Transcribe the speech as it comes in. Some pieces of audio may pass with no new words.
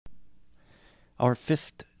Our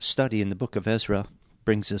fifth study in the book of Ezra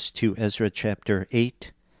brings us to Ezra chapter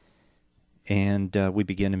 8, and we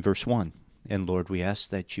begin in verse 1. And Lord, we ask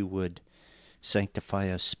that you would sanctify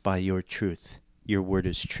us by your truth. Your word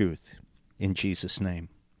is truth. In Jesus' name,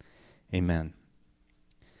 amen.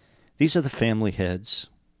 These are the family heads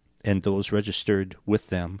and those registered with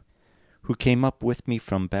them who came up with me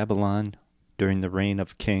from Babylon during the reign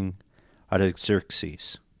of King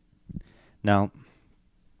Artaxerxes. Now,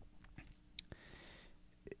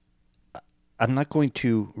 I'm not going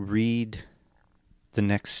to read the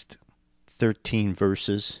next 13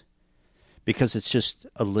 verses because it's just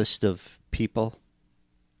a list of people.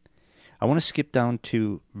 I want to skip down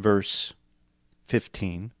to verse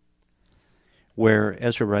 15, where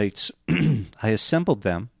Ezra writes, I assembled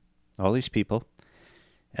them, all these people,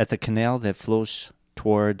 at the canal that flows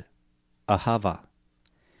toward Ahava,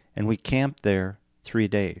 and we camped there 3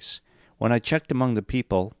 days. When I checked among the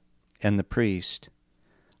people and the priest,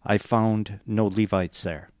 I found no Levites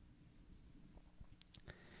there.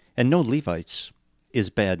 And no Levites is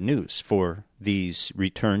bad news for these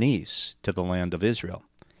returnees to the land of Israel.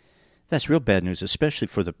 That's real bad news, especially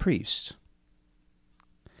for the priests.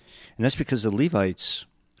 And that's because the Levites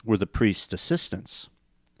were the priest's assistants.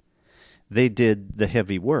 They did the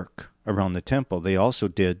heavy work around the temple. They also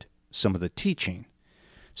did some of the teaching.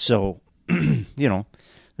 So,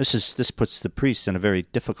 this puts the priest in a very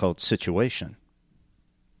difficult situation.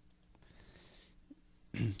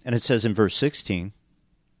 And it says in verse 16,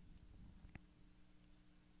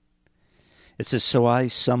 it says, So I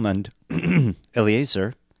summoned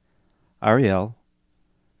Eleazar, Ariel,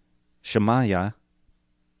 Shemaiah,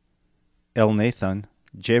 Elnathan,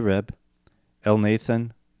 Jareb,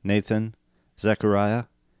 Elnathan, Nathan, Zechariah,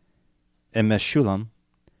 and Meshullam,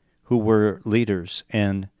 who were leaders,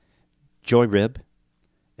 and Joirib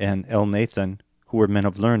and Elnathan, who were men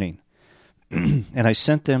of learning. And I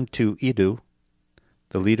sent them to Edu,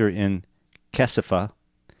 the leader in Kesapha.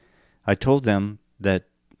 I told him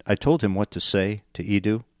what to say to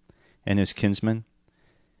Edu and his kinsmen,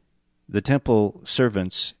 the temple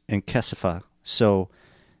servants in Kesapha, so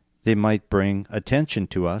they might bring attention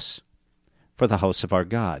to us for the house of our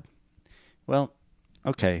God. Well,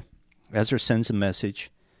 okay, Ezra sends a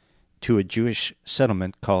message to a Jewish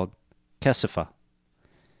settlement called Kesapha,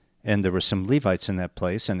 and there were some Levites in that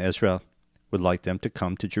place, and Ezra would like them to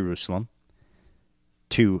come to Jerusalem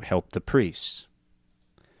to help the priests.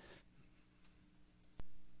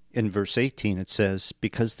 In verse 18 it says,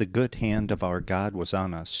 Because the good hand of our God was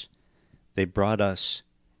on us, they brought us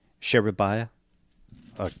Sherebiah,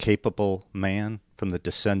 a capable man from the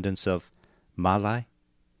descendants of Malai,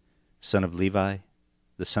 son of Levi,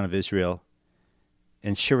 the son of Israel,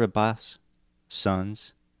 and Sherebiah's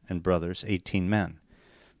sons and brothers, 18 men.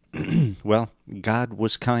 Well, God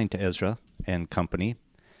was kind to Ezra and company.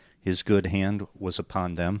 His good hand was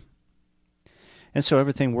upon them. And so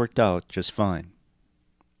everything worked out just fine.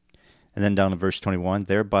 And then down in verse 21,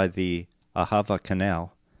 there by the Ahava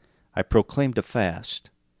canal, I proclaimed a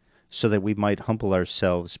fast, so that we might humble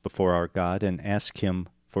ourselves before our God and ask him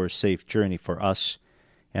for a safe journey for us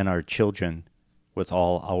and our children with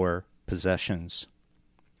all our possessions.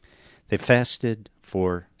 They fasted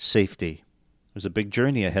for safety. There's a big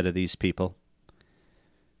journey ahead of these people.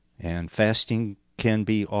 And fasting can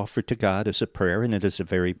be offered to God as a prayer, and it is a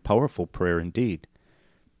very powerful prayer indeed.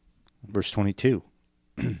 Verse 22.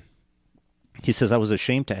 He says, I was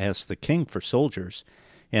ashamed to ask the king for soldiers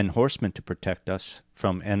and horsemen to protect us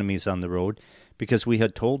from enemies on the road, because we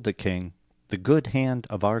had told the king, the good hand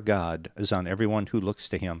of our God is on everyone who looks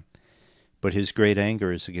to him, but his great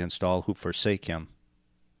anger is against all who forsake him.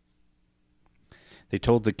 They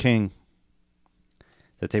told the king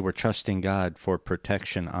that they were trusting God for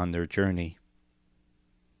protection on their journey.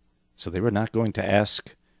 So they were not going to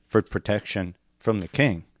ask for protection from the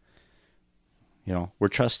king. We're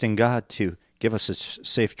trusting God to give us a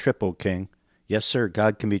safe trip, O king. Yes, sir,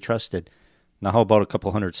 God can be trusted. Now how about a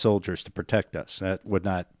couple hundred soldiers to protect us? That would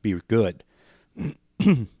not be good.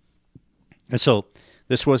 And so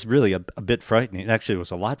this was really a bit frightening. Actually, it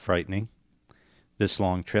was a lot frightening, this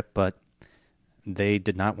long trip, but they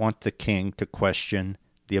did not want the king to question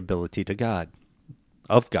the ability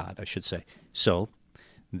of God, I should say. So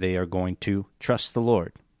they are going to trust the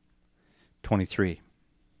Lord. 23.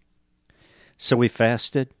 So we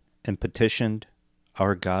fasted and petitioned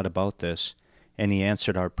our God about this, and he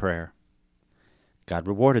answered our prayer. God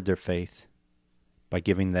rewarded their faith by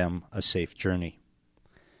giving them a safe journey.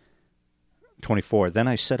 24. Then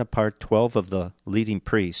I set apart 12 of the leading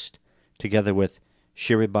priests, together with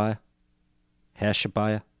Sherebiah,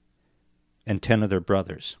 Hashabiah, and 10 of their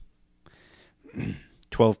brothers.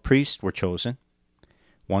 12 priests were chosen,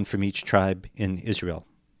 one from each tribe in Israel.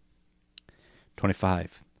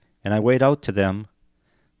 25. And I weighed out to them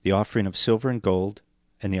the offering of silver and gold,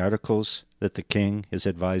 and the articles that the king, his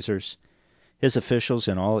advisers, his officials,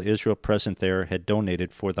 and all Israel present there had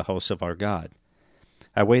donated for the house of our God.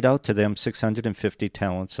 I weighed out to them 650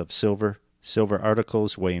 talents of silver, silver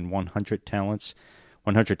articles weighing 100 talents,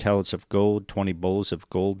 100 talents of gold, 20 bowls of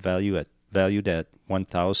gold valued at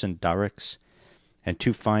 1,000 darics, and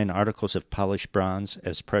 2 fine articles of polished bronze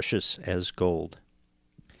as precious as gold.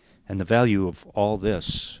 And the value of all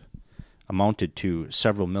this amounted to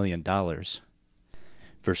several $1,000,000.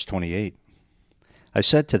 Verse 28. I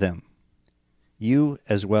said to them, You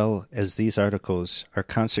as well as these articles are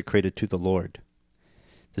consecrated to the Lord.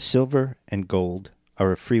 The silver and gold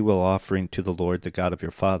are a freewill offering to the Lord, the God of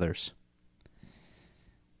your fathers.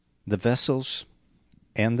 The vessels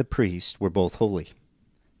and the priest were both holy.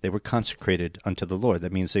 They were consecrated unto the Lord.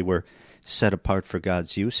 That means they were set apart for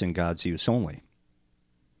God's use and God's use only.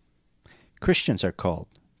 Christians are called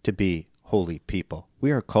to be holy people.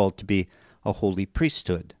 We are called to be a holy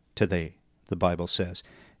priesthood today, the Bible says.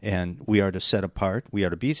 And we are to set apart, we are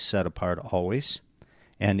to be set apart always,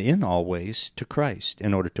 and in all ways to Christ,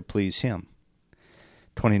 in order to please Him.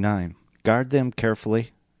 29. Guard them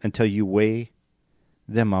carefully until you weigh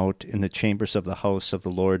them out in the chambers of the house of the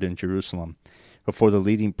Lord in Jerusalem, before the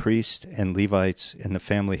leading priests and Levites and the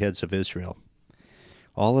family heads of Israel.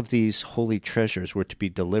 All of these holy treasures were to be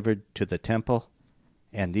delivered to the temple,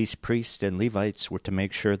 and these priests and Levites were to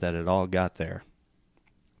make sure that it all got there.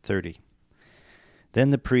 30. Then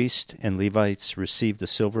the priests and Levites received the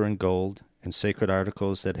silver and gold and sacred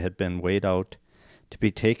articles that had been weighed out to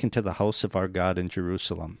be taken to the house of our God in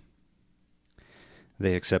Jerusalem.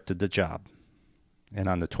 They accepted the job. And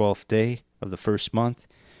on the 12th day of the first month,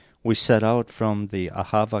 we set out from the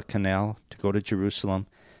Ahava Canal to go to Jerusalem.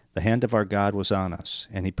 The hand of our God was on us,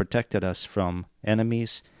 and He protected us from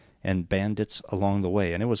enemies and bandits along the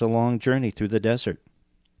way. And it was a long journey through the desert.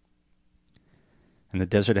 And the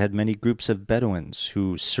desert had many groups of Bedouins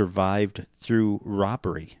who survived through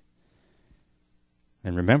robbery.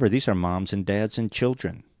 And remember, these are moms and dads and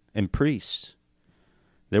children and priests.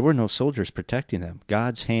 There were no soldiers protecting them.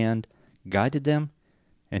 God's hand guided them,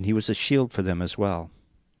 and He was a shield for them as well.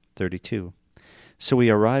 32. So we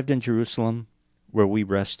arrived in Jerusalem, where we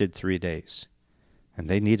rested 3 days. And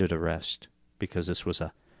they needed a rest, because this was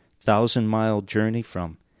a 1,000-mile journey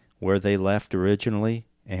from where they left originally,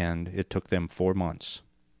 and it took them 4 months.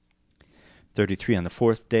 33. On the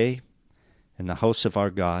 4th day, in the house of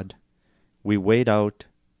our God, we weighed out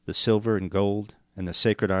the silver and gold and the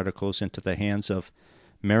sacred articles into the hands of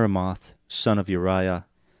Meremoth, son of Uriah,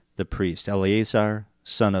 the priest. Eleazar,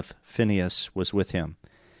 son of Phinehas, was with him,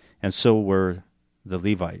 and so were the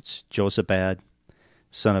Levites, Jozabad,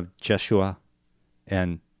 son of Jeshua,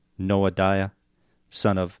 and Noadiah,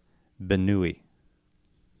 son of Benui.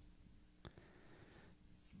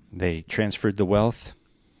 They transferred the wealth,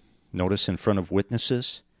 notice in front of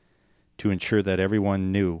witnesses, to ensure that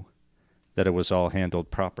everyone knew that it was all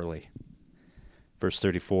handled properly. Verse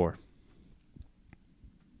 34.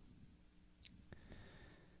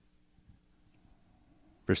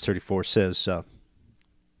 Verse 34 says,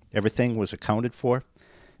 everything was accounted for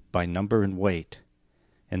by number and weight,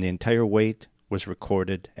 and the entire weight was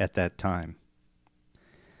recorded at that time.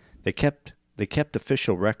 They kept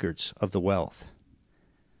official records of the wealth.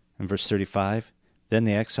 In verse 35, then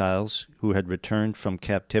the exiles who had returned from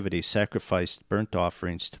captivity sacrificed burnt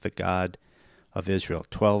offerings to the God of Israel,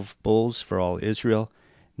 12 bulls for all Israel,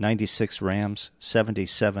 96 rams,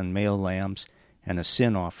 77 male lambs, and a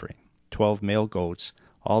sin offering, 12 male goats.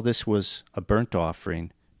 All this was a burnt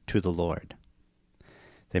offering to the Lord.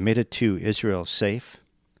 They made it to Israel safe,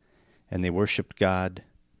 and they worshipped God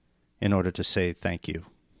in order to say thank you.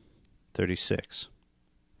 36.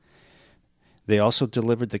 They also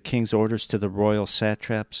delivered the king's orders to the royal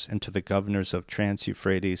satraps and to the governors of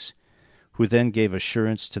Trans-Euphrates, who then gave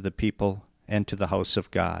assurance to the people and to the house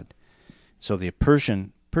of God. So the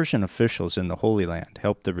Persian officials in the Holy Land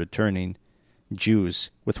helped the returning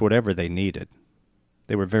Jews with whatever they needed.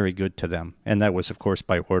 They were very good to them, and that was, of course,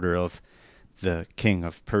 by order of the king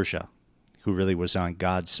of Persia, who really was on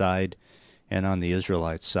God's side and on the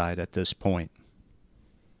Israelites' side at this point.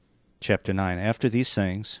 Chapter 9. After these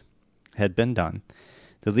things had been done,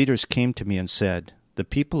 the leaders came to me and said, the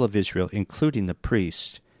people of Israel, including the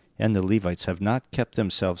priests and the Levites, have not kept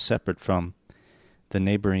themselves separate from the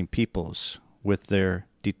neighboring peoples with their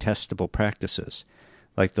detestable practices,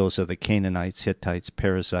 like those of the Canaanites, Hittites,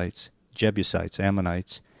 Perizzites, Jebusites,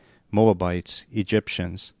 Ammonites, Moabites,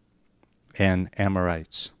 Egyptians, and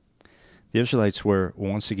Amorites. The Israelites were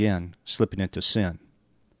once again slipping into sin.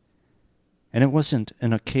 And it wasn't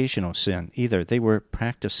an occasional sin either. They were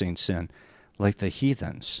practicing sin like the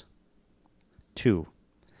heathens. 2.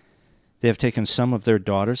 They have taken some of their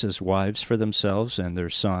daughters as wives for themselves and their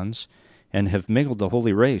sons, and have mingled the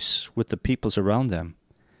holy race with the peoples around them.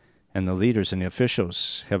 And the leaders and the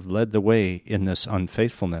officials have led the way in this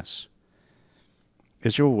unfaithfulness.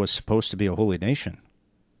 Israel was supposed to be a holy nation,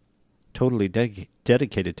 totally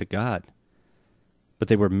dedicated to God. But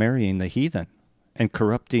they were marrying the heathen and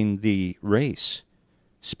corrupting the race,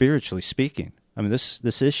 spiritually speaking. I mean,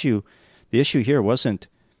 the issue here wasn't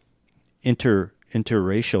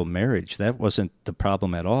interracial marriage. That wasn't the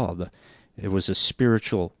problem at all. It was a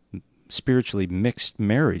spiritually mixed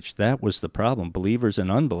marriage. That was the problem, believers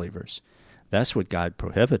and unbelievers. That's what God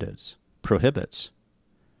prohibits.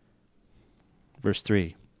 Verse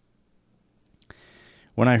 3.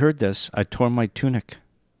 When I heard this, I tore my tunic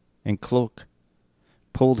and cloak,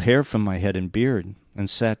 pulled hair from my head and beard, and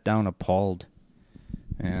sat down appalled.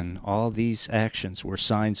 And all these actions were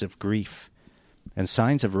signs of grief and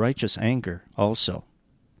signs of righteous anger also.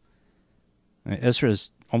 Ezra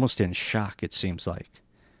is almost in shock, it seems like.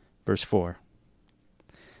 Verse 4.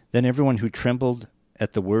 Then everyone who trembled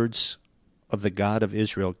at the words of the God of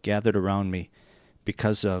Israel gathered around me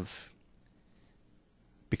because of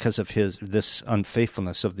this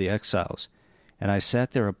unfaithfulness of the exiles. And I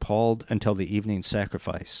sat there appalled until the evening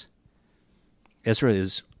sacrifice. Ezra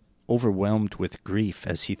is overwhelmed with grief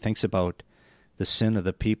as he thinks about the sin of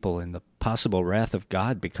the people and the possible wrath of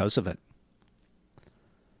God because of it.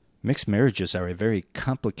 Mixed marriages are a very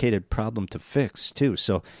complicated problem to fix, too,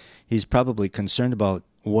 so he's probably concerned about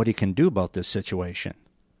what he can do about this situation.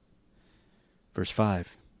 Verse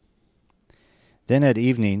 5. Then at the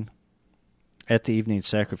evening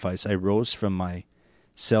sacrifice, I rose from my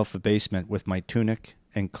self-abasement with my tunic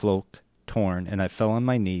and cloak torn, and I fell on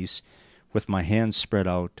my knees with my hands spread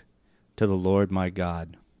out to the Lord my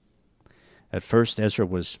God. At first, Ezra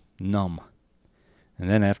was numb, and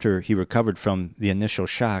then after he recovered from the initial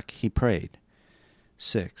shock, he prayed.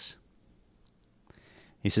 6.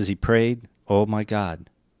 He says he prayed, "Oh my God,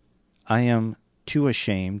 I am too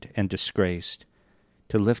ashamed and disgraced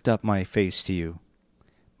to lift up my face to you,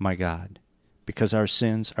 my God, because our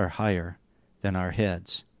sins are higher than our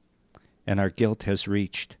heads, and our guilt has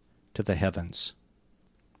reached to the heavens."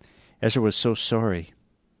 Ezra was so sorry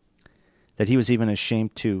that he was even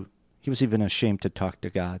ashamed to talk to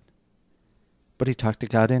God. But he talked to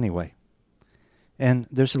God anyway. And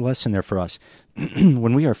there's a lesson there for us.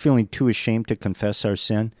 When we are feeling too ashamed to confess our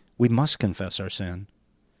sin, we must confess our sin.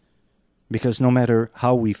 Because no matter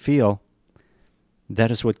how we feel, that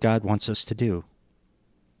is what God wants us to do.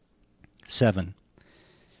 7.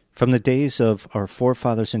 From the days of our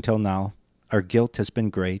forefathers until now, our guilt has been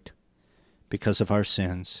great because of our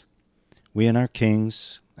sins. We and our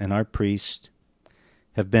kings and our priests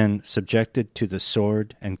have been subjected to the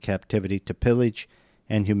sword and captivity, to pillage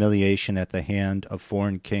and humiliation at the hand of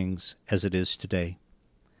foreign kings, as it is today.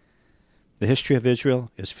 The history of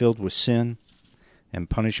Israel is filled with sin and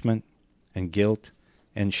punishment and guilt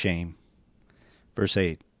and shame. Verse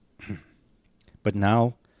 8. But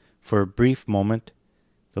now, for a brief moment,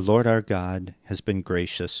 the Lord our God has been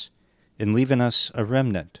gracious in leaving us a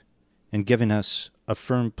remnant and giving us a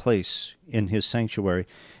firm place in his sanctuary.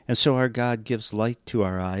 And so our God gives light to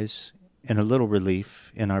our eyes and a little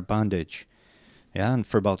relief in our bondage. Yeah, and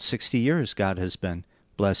for about 60 years God has been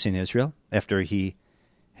blessing Israel after he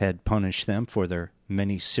had punished them for their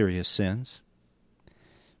many serious sins.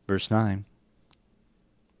 Verse 9.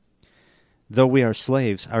 Though we are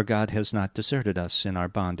slaves, our God has not deserted us in our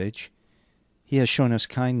bondage. He has shown us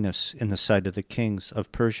kindness in the sight of the kings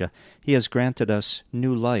of Persia. He has granted us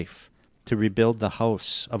new life to rebuild the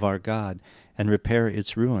house of our God and repair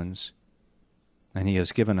its ruins. And he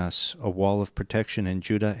has given us a wall of protection in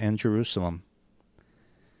Judah and Jerusalem.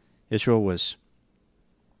 Israel was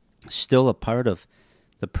still a part of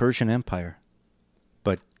the Persian Empire,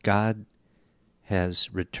 but God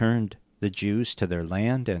has returned the Jews to their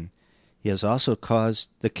land, and he has also caused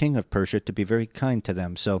the king of Persia to be very kind to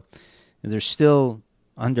them. So they're still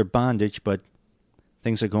under bondage, but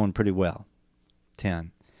things are going pretty well.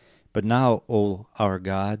 10. But now, O our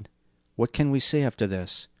God, what can we say after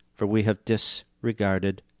this? For we have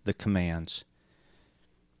disregarded the commands.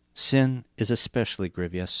 Sin is especially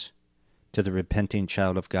grievous to the repenting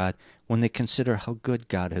child of God when they consider how good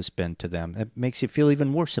God has been to them. It makes you feel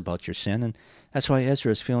even worse about your sin, and that's why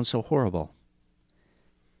Ezra is feeling so horrible.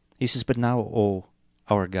 He says, but now, O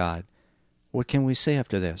our God, what can we say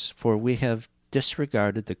after this? For we have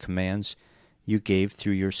disregarded the commands you gave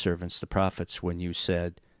through your servants, the prophets, when you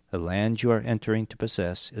said, The land you are entering to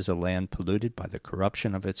possess is a land polluted by the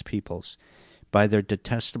corruption of its peoples. By their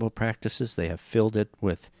detestable practices they have filled it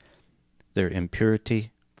with their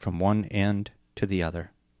impurity from one end to the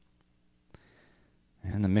other.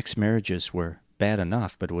 And the mixed marriages were bad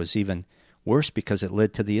enough, but it was even worse because it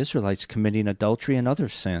led to the Israelites committing adultery and other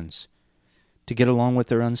sins to get along with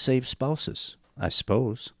their unsaved spouses, I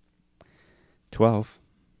suppose. 12.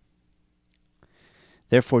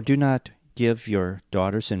 Therefore do not give your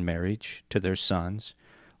daughters in marriage to their sons,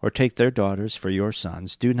 or take their daughters for your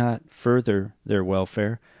sons. Do not further their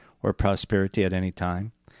welfare or prosperity at any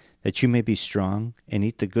time, that you may be strong and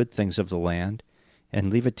eat the good things of the land, and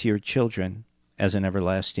leave it to your children as an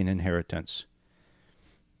everlasting inheritance.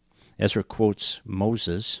 Ezra quotes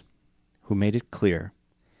Moses, who made it clear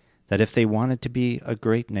that if they wanted to be a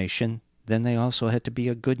great nation, then they also had to be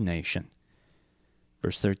a good nation.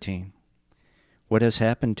 Verse 13. What has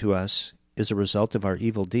happened to us is a result of our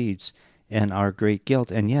evil deeds and our great guilt,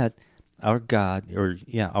 and yet our God,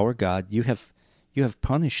 you have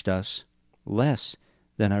punished us less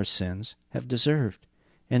than our sins have deserved,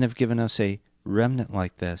 and have given us a remnant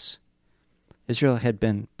like this. Israel had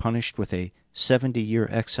been punished with a 70-year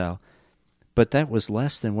exile, but that was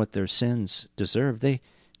less than what their sins deserved. They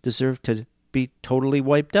deserved to be totally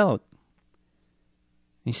wiped out.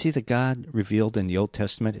 You see, the God revealed in the Old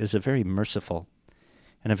Testament is a very merciful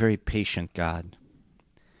and a very patient God.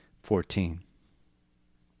 14.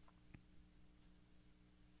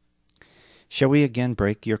 Shall we again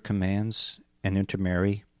break your commands and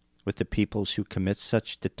intermarry with the peoples who commit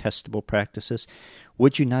such detestable practices?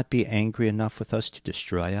 Would you not be angry enough with us to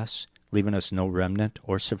destroy us, leaving us no remnant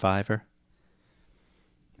or survivor?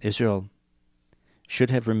 Israel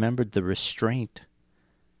should have remembered the restraint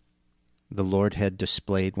the Lord had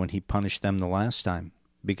displayed when he punished them the last time,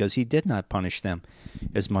 because he did not punish them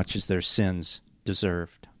as much as their sins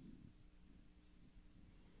deserved.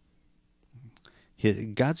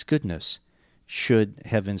 God's goodness should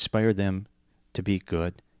have inspired them to be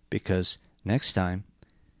good, because next time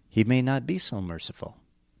he may not be so merciful.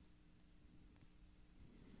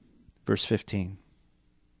 Verse 15.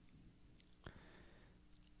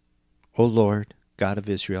 O Lord, God of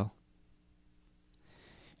Israel,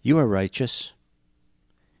 you are righteous.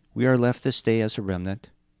 We are left this day as a remnant.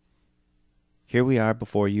 Here we are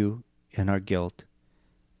before you in our guilt,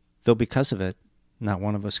 though because of it, not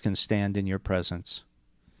one of us can stand in your presence.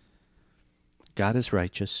 God is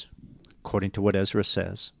righteous, according to what Ezra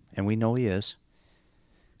says, and we know he is.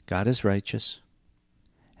 God is righteous,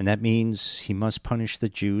 and that means he must punish the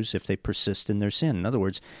Jews if they persist in their sin. In other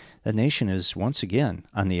words, the nation is once again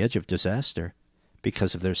on the edge of disaster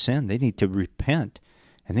because of their sin. They need to repent,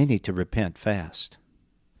 and they need to repent fast.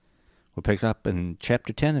 We'll pick up in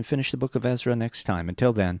chapter 10 and finish the book of Ezra next time.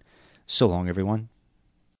 Until then, so long, everyone.